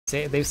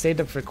They've saved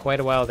up for quite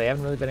a while. They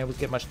haven't really been able to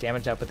get much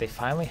damage out, but they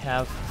finally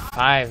have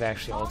 5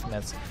 actually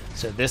ultimates.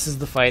 So this is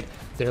the fight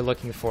they're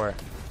looking for.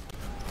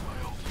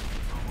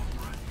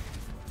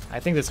 I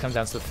think this comes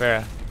down to the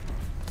Pharah.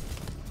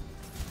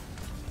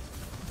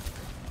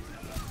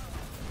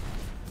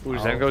 Ooh,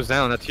 Zen goes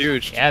down. That's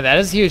huge. Yeah, that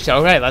is huge.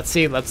 All right, let's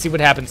see what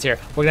happens here.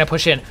 We're gonna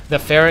push in. The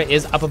Pharah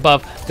is up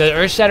above. The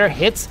Earth Shatter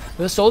hits.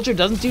 The Soldier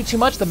doesn't do too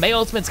much. The Mei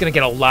Ultimate's gonna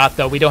get a lot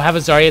though. We don't have a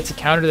Zarya to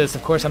counter this,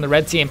 of course, on the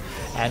red team,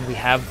 and we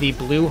have the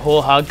blue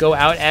Whole Hog go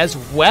out as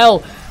well.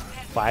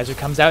 Visor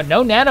comes out.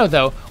 No Nano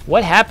though.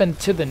 What happened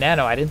to the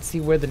Nano? I didn't see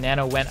where the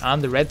Nano went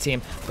on the red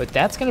team, but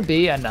that's gonna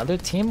be another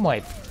team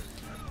wipe.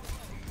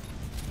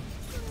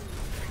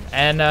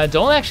 And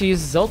Dolan actually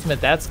uses his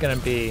ultimate. That's not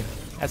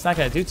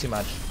gonna do too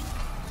much.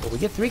 Will we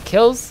get 3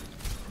 kills?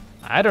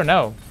 I don't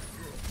know.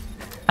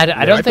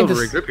 I don't think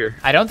this.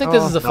 I don't think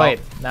this is a fight.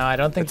 No, I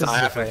don't think this is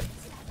a fight.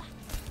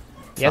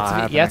 You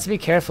have to be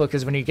careful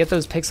because when you get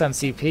those picks on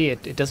CP,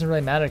 it doesn't really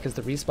matter because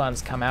the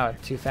respawns come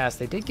out too fast.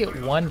 They did get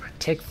 1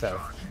 tick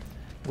though,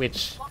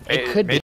 which it could be.